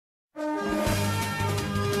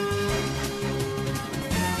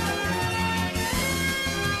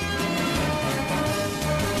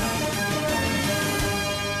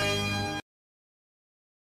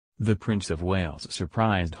The Prince of Wales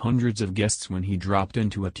surprised hundreds of guests when he dropped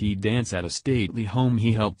into a tea dance at a stately home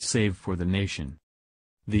he helped save for the nation.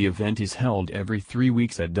 The event is held every 3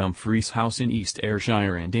 weeks at Dumfries House in East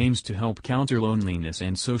Ayrshire and aims to help counter loneliness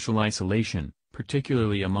and social isolation,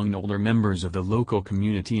 particularly among older members of the local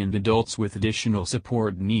community and adults with additional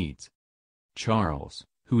support needs. Charles,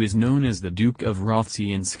 who is known as the Duke of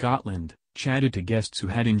Rothesay in Scotland, chatted to guests who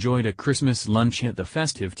had enjoyed a Christmas lunch at the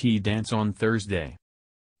festive tea dance on Thursday.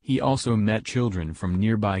 He also met children from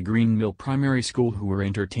nearby Greenmill Primary School who were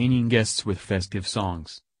entertaining guests with festive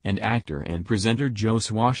songs, and actor and presenter Joe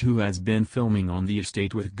Swash, who has been filming on the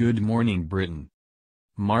estate with Good Morning Britain.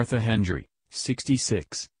 Martha Hendry,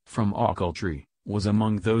 66, from Ochiltree, was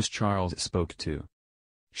among those Charles spoke to.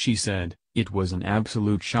 She said, "It was an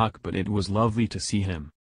absolute shock, but it was lovely to see him.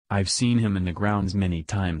 I've seen him in the grounds many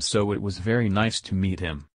times, so it was very nice to meet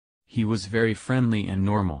him. He was very friendly and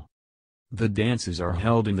normal." The dances are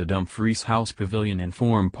held in the Dumfries House Pavilion and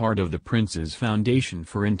form part of the Prince's Foundation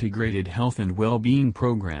for Integrated Health and Wellbeing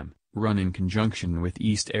program, run in conjunction with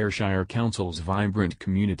East Ayrshire Council's Vibrant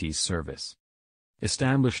Communities Service.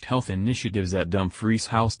 Established health initiatives at Dumfries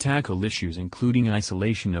House tackle issues including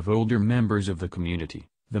isolation of older members of the community,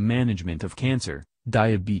 the management of cancer,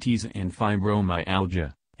 diabetes and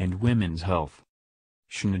fibromyalgia, and women's health.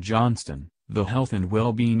 Shana Johnston, the health and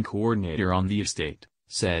well-being coordinator on the estate,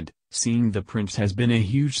 said, "Seeing the Prince has been a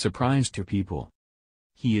huge surprise to people.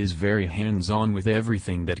 He is very hands-on with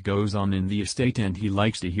everything that goes on in the estate and he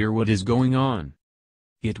likes to hear what is going on.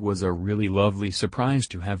 It was a really lovely surprise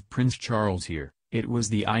to have Prince Charles here, it was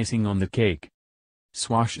the icing on the cake."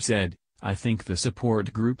 Swash said, "I think the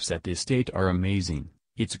support groups at the estate are amazing,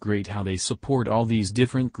 it's great how they support all these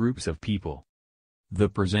different groups of people." The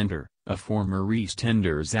presenter, a former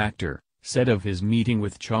EastEnders actor, said of his meeting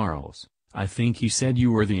with Charles, "I think he said you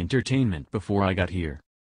were the entertainment before I got here.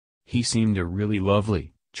 He seemed a really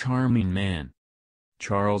lovely, charming man."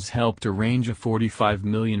 Charles helped arrange a £45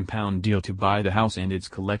 million deal to buy the house and its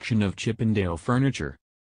collection of Chippendale furniture.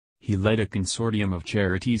 He led a consortium of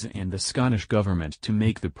charities and the Scottish government to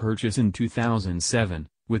make the purchase in 2007,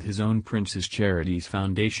 with his own Prince's Charities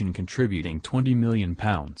Foundation contributing £20 million.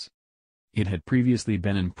 It had previously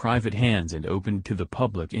been in private hands and opened to the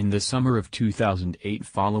public in the summer of 2008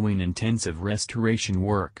 following intensive restoration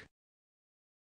work.